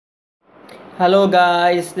Hello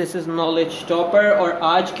guys, this is knowledge topper और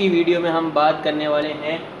आज की वीडियो में हम बात करने वाले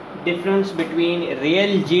हैं difference between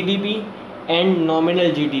real GDP and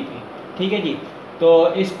nominal GDP. ठीक है जी, तो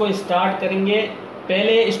इसको स्टार्ट करेंगे।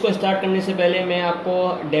 इसको स्टार्ट करने से पहले मैं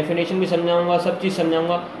आपको डेफिनेशन भी समझाऊंगा, सब चीज़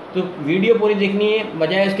समझाऊंगा। तो वीडियो पूरी देखनी है,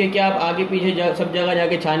 बजाय इसके कि आप आगे पीछे सब जगह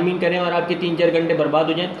जाके छानबीन करें और आपके 3-4 घंटे बर्बाद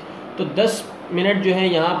हो जाएं। तो 10 मिनट जो है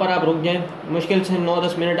यहाँ पर आप रुक जाएं, मुश्किल से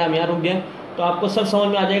 9-10 मिनट आप यहाँ रुक जाएं तो आपको सब समझ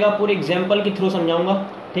में आ जाएगा। पूरे एग्जाम्पल के थ्रू समझाऊंगा।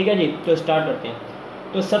 ठीक है जी, तो स्टार्ट करते हैं।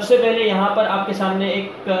 तो सबसे पहले यहाँ पर आपके सामने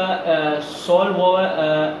एक सॉल्व हुआ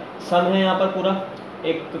सम है। यहाँ पर पूरा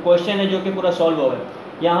एक क्वेश्चन है जो कि पूरा सॉल्व हुआ है।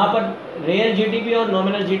 यहाँ पर रियल जीडीपी और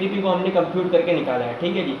नॉमिनल जीडीपी को हमने कंप्यूट करके निकाला है।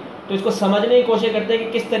 ठीक है जी, तो इसको समझने की कोशिश करते हैं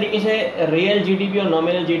कि किस तरीके से रियल जीडीपी और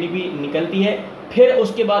नॉमिनल जीडीपी निकलती है। फिर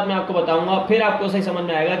उसके बाद मैं आपको बताऊंगा, फिर आपको सही समझ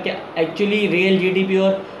में आएगा कि एक्चुअली रियल जीडीपी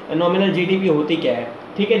और नॉमिनल जीडीपी होती क्या है।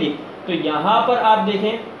 ठीक है जी, तो यहाँ पर आप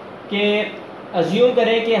देखें कि अज्यूम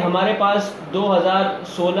करें कि हमारे पास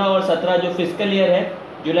 2016 और 17 जो फिजिकल ईयर है,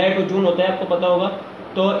 जुलाई टू जून होता है, आपको पता होगा।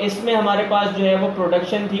 तो इसमें हमारे पास जो है वो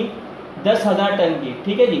प्रोडक्शन थी 10,000 टन की।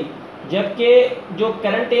 ठीक है जी, जबकि जो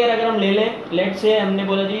करंट ईयर अगर हम ले लें, लेट से हमने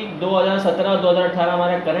बोला जी 2017 और 2018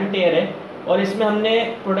 हमारा करंट ईयर है और इसमें हमने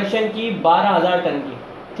प्रोडक्शन की 12,000 टन की।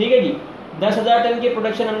 ठीक है जी, 10,000 टन की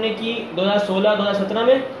प्रोडक्शन हमने की 2016-2017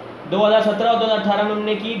 में, 2017 और 2018 में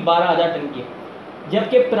हमने की 12,000 टन की।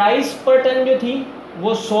 जबकि प्राइस पर टन जो थी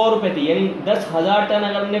वो 100 रुपये थी। यानी 10,000 टन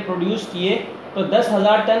अगर हमने प्रोड्यूस किए तो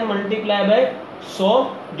 10,000 टन मल्टीप्लाई बाय 100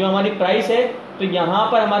 जो हमारी प्राइस है, तो यहाँ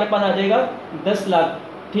पर हमारे पास आ जाएगा 10 लाख।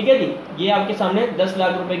 ठीक है जी, ये आपके सामने 10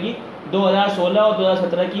 लाख रुपए की 2016 और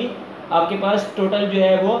 2017 की आपके पास टोटल जो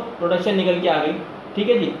है वो प्रोडक्शन निकल के आ गई। ठीक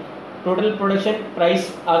है जी, टोटल प्रोडक्शन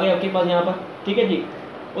प्राइस आ गई आपके पास यहाँ पर। ठीक है जी,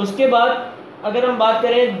 उसके बाद अगर हम बात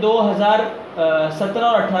करें 2017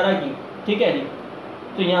 और 18 की, ठीक है जी,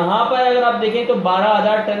 तो यहाँ पर अगर आप देखें तो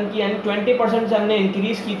 12,000 टन की यानी 20% से हमने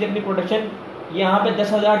इंक्रीज की थी अपनी प्रोडक्शन। यहाँ पे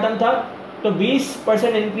 10,000 टन था तो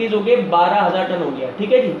 20% इंक्रीज हो गए, 12,000 टन हो गया।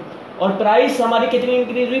 ठीक है जी, और प्राइस हमारी कितनी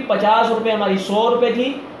इंक्रीज हुई? 50 रुपये। हमारी 100 रुपये थी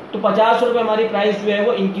तो 50 रुपये हमारी प्राइस जो है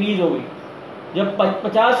वो इंक्रीज हो गई। जब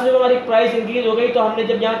 50 रुपये हमारी प्राइस इंक्रीज हो गई तो हमने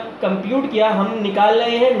जब यहाँ कंप्यूट किया, हम निकाल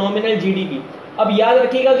रहे हैं नॉमिनल जीडीपी। अब याद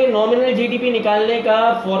रखिएगा कि नॉमिनल जीडीपी निकालने का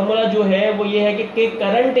फॉर्मूला जो है वो ये है कि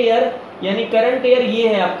करंट ईयर, यानी करंट ईयर ये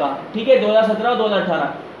है आपका, ठीक है, 2017 और 2018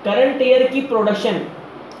 करंट ईयर की प्रोडक्शन,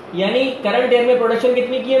 यानी करंट ईयर में प्रोडक्शन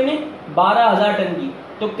कितनी की हमने? 12,000 टन की।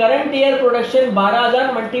 तो current year production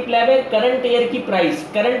 12,000 multiply by current year की प्राइस।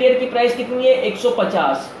 करंट ईयर की प्राइस कितनी है?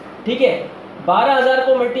 150। ठीक है, 12,000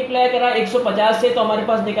 को मल्टीप्लाई करा 150 से तो हमारे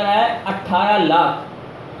पास निकल आया 18 लाख।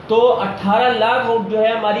 तो 18 लाख जो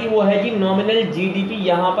है हमारी वो है जी नॉमिनल जीडीपी।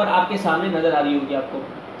 यहाँ पर आपके सामने नजर आ रही होगी आपको।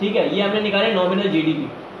 ठीक है, ये हमने निकाले नॉमिनल जीडीपी।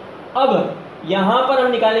 अब यहाँ पर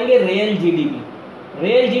हम निकालेंगे रियल जीडीपी।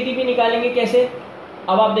 रियल जीडीपी निकालेंगे कैसे?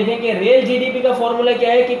 अब आप देखें कि रियल जीडीपी का फॉर्मूला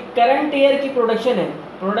क्या है कि करंट ईयर की प्रोडक्शन है,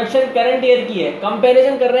 प्रोडक्शन करंट ईयर की है,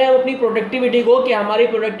 कंपैरिजन कर रहे हैं हम अपनी प्रोडक्टिविटी को कि हमारी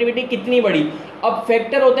प्रोडक्टिविटी कितनी बढ़ी। अब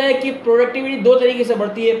फैक्टर होता है कि प्रोडक्टिविटी दो तरीके से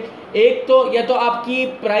बढ़ती है। एक तो या तो आपकी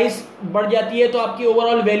प्राइस बढ़ जाती है तो आपकी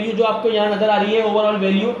ओवरऑल वैल्यू जो आपको यहाँ नजर आ रही है, ओवरऑल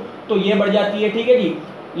वैल्यू, तो ये बढ़ जाती है। ठीक है जी,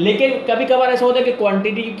 लेकिन कभी कभार ऐसा होता है कि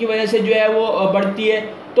क्वांटिटी की वजह से जो है वो बढ़ती है।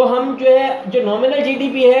 तो हम जो है जो नॉमिनल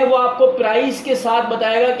जीडीपी है वो आपको प्राइस के साथ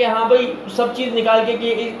बताएगा कि हाँ भाई सब चीज़ निकाल के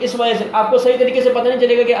कि इस वजह से आपको सही तरीके से पता नहीं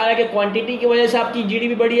चलेगा कि आया कि क्वांटिटी की वजह से आपकी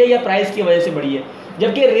जीडीपी बढ़ी है या प्राइस की वजह से बढ़ी है।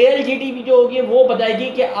 जबकि रियल जीडीपी जो होगी वो बताएगी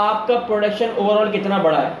कि आपका प्रोडक्शन ओवरऑल कितना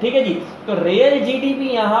बढ़ा है। ठीक है जी, तो रियल जीडीपी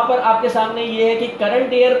यहाँ पर आपके सामने ये है कि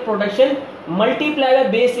current year production multiply by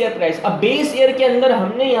base year price. अब बेस ईयर के अंदर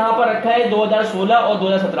हमने यहाँ पर रखा है 2016 और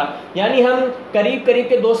 2017, यानी हम करीब करीब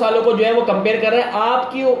के 2 सालों को जो है वो कंपेयर कर रहे हैं।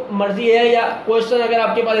 आपकी मर्जी है, या क्वेश्चन अगर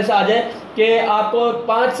आपके पास ऐसा आ जाए कि आपको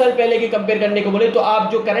 5 साल पहले की कंपेयर करने को बोले तो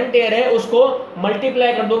आप जो करंट ईयर है उसको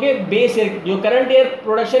मल्टीप्लाई कर दोगे बेस ईयर, जो करंट ईयर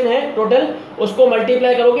प्रोडक्शन है टोटल, उसको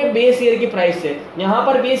मल्टीप्लाई करोगे बेस ईयर की प्राइस से। यहाँ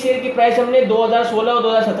पर बेस ईयर की प्राइस हमने 2016 और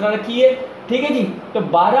 2017 रखी है। ठीक है जी, तो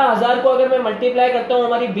 12,000 को अगर मैं मल्टीप्लाई करता हूँ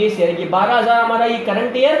हमारी बेस ईयर की, 12,000 हमारा ये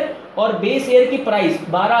करंट ईयर और बेस ईयर की प्राइस,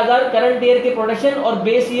 12,000 करंट ईयर की प्रोडक्शन और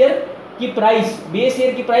बेस ईयर की प्राइस, बेस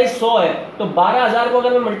ईयर की प्राइस 100 है। तो 12,000 को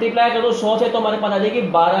अगर मैं मल्टीप्लाई करूँ 100 से तो हमारे पास आ जाएगी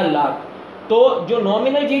 12 लाख। तो जो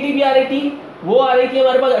नॉमिनल जीडीपी आ रही थी वो आ रही थी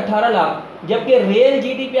हमारे पास 18 लाख, जबकि रियल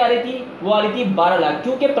जीडीपी आ रही थी वो आ रही थी 12 लाख।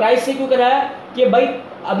 क्योंकि प्राइस से क्यों कराया कि भाई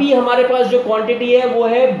अभी हमारे पास जो क्वांटिटी है वो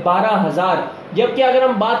है 12,000, जबकि अगर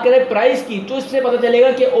हम बात करें प्राइस की तो इससे पता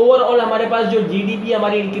चलेगा कि ओवरऑल हमारे पास जो जीडीपी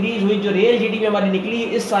हमारी इंक्रीज हुई, जो रियल जीडीपी हमारी निकली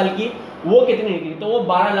इस साल की वो कितनी निकली, तो वो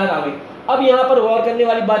 12 लाख आ गई। अब यहाँ पर गौर करने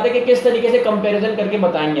वाली बात है कि किस तरीके से कंपैरिजन करके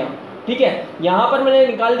बताएंगे हम। ठीक है, यहाँ पर मैंने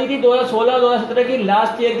निकाल दी थी 2016-2017 की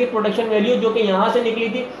लास्ट ईयर की प्रोडक्शन वैल्यू, जो कि यहाँ से निकली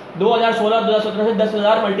थी 2016-2017 से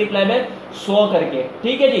 10,000 मल्टीप्लाई बाय 100 करके।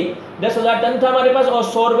 ठीक है जी, 10,000 टन था हमारे पास और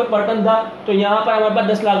 100 रुपये पर टन था, तो यहाँ पर हमारे पास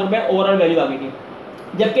 10 लाख रुपए ओवरऑल वैल्यू आ गई थी।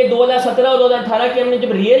 जबकि 2017 और 2018 की हमने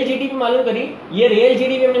जब रियल जीडीपी मालूम करी, ये रियल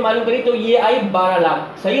जीडीपी हमने मालूम करी तो ये आई 12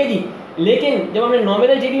 लाख, सही है जी। लेकिन जब हमने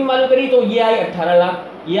नॉमिनल जीडीपी मालूम करी तो ये आई 18 लाख,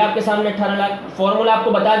 ये आपके सामने 18 लाख, फॉर्मूला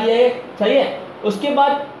आपको बता दिया है, सही है। उसके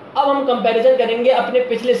बाद अब हम कंपैरिजन करेंगे अपने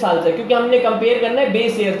पिछले साल से, क्योंकि हमने कंपेयर करना है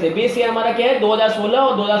बेस ईयर से। बेस ईयर हमारा क्या है, 2016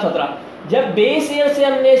 और 2017। जब बेस ईयर से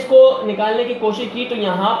हमने इसको निकालने की कोशिश की तो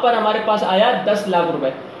यहाँ पर हमारे पास आया 10 लाख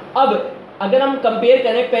रुपए। अब अगर हम कंपेयर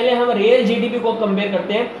करें, पहले हम रियल जीडीपी को कंपेयर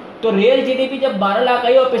करते हैं, तो रियल जीडीपी जब 12 लाख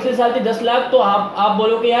आई और पिछले साल थी 10 लाख, तो आप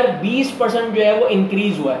बोलोगे यार 20% जो है वो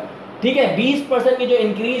इंक्रीज हुआ है। ठीक है, 20% की जो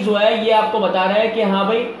इंक्रीज हुआ है ये आपको बता रहा है कि हाँ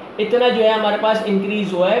भाई इतना जो है हमारे पास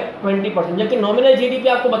इंक्रीज हुआ है 20%। जबकि नॉमिनल जीडीपी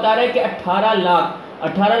आपको बता रहा है कि 18 लाख,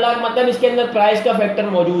 18 लाख मतलब इसके अंदर प्राइस का फैक्टर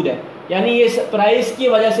मौजूद है, यानी ये प्राइस की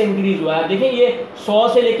वजह से इंक्रीज हुआ है। देखिए ये 100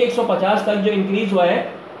 से लेके 150 तक जो इंक्रीज हुआ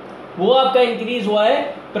है वो आपका इंक्रीज हुआ है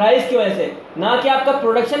प्राइस की वजह से, ना कि आपका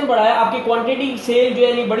प्रोडक्शन बढ़ा है, आपकी क्वांटिटी सेल जो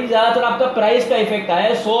है नहीं बढ़ी, ज्यादातर आपका प्राइस का इफेक्ट आया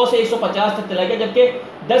है। 100 से 150 तक चला गया, जबकि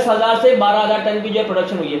 10,000 से 12,000 टन की जो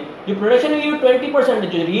प्रोडक्शन हुई है, जो प्रोडक्शन हुई है 20%,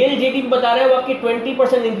 जो रियल जीडीपी बता रहा है वो आपकी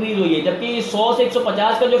 20% इंक्रीज हुई है। जबकि 100 से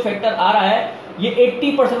 150 का जो फैक्टर आ रहा है ये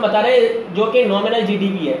 80% बता रहे हैं, जो कि नॉमिनल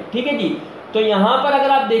जीडीपी है। ठीक है जी, तो यहाँ पर अगर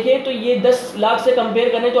आप देखें तो ये 10 लाख से कंपेयर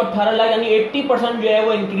करें तो 18 लाख, यानी 80% जो है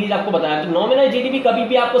वो इंक्रीज आपको बताया। तो नॉमिनल जीडीपी कभी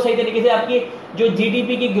भी आपको सही तरीके से आपकी जो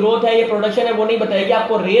जीडीपी की ग्रोथ है, ये प्रोडक्शन है, वो नहीं बताएगी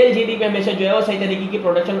आपको। रियल जीडीपी हमेशा जो है वो सही तरीके की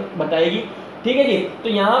प्रोडक्शन बताएगी। ठीक है जी, तो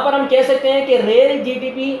यहाँ पर हम कह सकते हैं कि रियल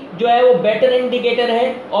जीडीपी जो है वो बेटर इंडिकेटर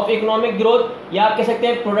है ऑफ इकोनॉमिक ग्रोथ, या आप कह सकते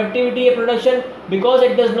हैं प्रोडक्टिविटी या production, because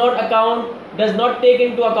it does not take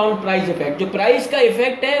into account price effect. जो प्राइस का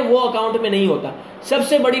इफेक्ट है वो अकाउंट में नहीं होता।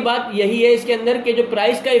 सबसे बड़ी बात यही है इसके अंदर कि जो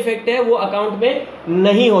प्राइस का इफेक्ट है वो अकाउंट में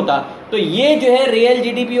नहीं होता। तो ये जो है रियल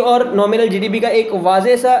जीडीपी और नॉमिनल जीडीपी का एक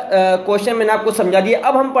वाज़ेह सा क्वेश्चन मैंने आपको समझा दिया।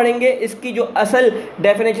 अब हम पढ़ेंगे इसकी जो असल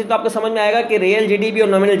डेफिनेशन, तो आपको समझ में आएगा कि रियल जीडीपी और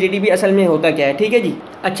नॉमिनल जीडीपी असल में होता क्या है। ठीक है जी,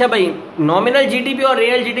 अच्छा भाई, नॉमिनल जीडीपी और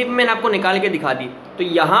रियल जीडीपी मैंने आपको निकाल के दिखा दी। तो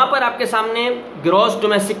यहाँ पर आपके सामने ग्रॉस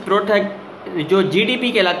डोमेस्टिक प्रोडक्ट जो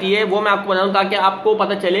जीडीपी कहलाती है वो मैं आपको बताऊं, ताकि आपको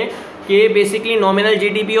पता चले कि बेसिकली नॉमिनल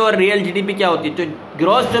जीडीपी और रियल जीडीपी क्या होती है। तो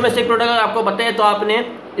ग्रॉस डोमेस्टिक प्रोडक्ट अगर आपको पता है तो आपने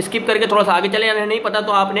स्किप करके थोड़ा सा आगे चले जाना है, नहीं पता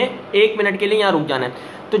तो आपने 1 मिनट के लिए यहाँ रुक जाना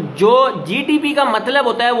है। तो जो जीडीपी का मतलब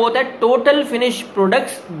होता है वो होता है total finish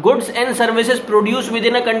products, goods and services produce with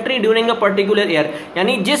in a country during a particular year,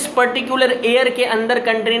 यानी जिस पर्टिकुलर ईयर के अंदर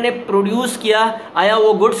कंट्री ने प्रोड्यूस किया, आया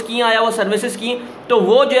वो गुड्स की, आया वो सर्विसेज की, तो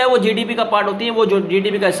वो जो है वो जीडीपी का पार्ट होती है, वो जो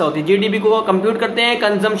जीडीपी का हिस्सा होती है। जीडीपी को कंप्यूट करते हैं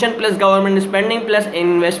consumption plus government spending plus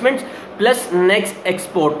investments plus next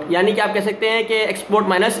export, यानी कि आप कह सकते हैं कि एक्सपोर्ट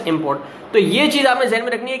माइनस इंपोर्ट। तो ये चीज आपने ध्यान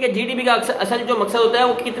में रखनी है कि जीडीपी का असल जो मकसद होता है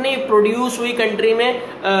वो कितनी प्रोड्यूस हुई कंट्री में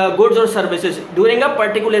गुड्स और services during a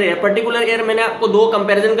particular year. Particular year मैंने आपको 2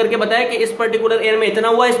 कंपैरिजन करके बताया कि इस पर्टिकुलर ईयर में इतना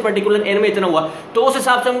हुआ, इस पर्टिकुलर ईयर में इतना हुआ, तो उस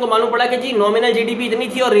हिसाब से हमको मालूम पड़ा कि जी नॉमिनल जीडीपी इतनी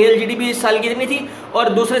थी और रियल जीडीपी इस साल की इतनी थी, और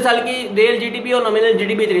दूसरे साल की रियल जीडीपी और नॉमिनल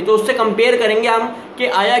जीडीपी इतनी। तो उससे कंपेयर करेंगे हम कि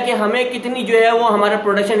आया कि हमें कितनी जो है वो हमारा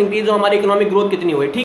प्रोडक्शन इंक्रीज हो, हमारी इकोनॉमिक ग्रोथ कितनी हुई। ठीक।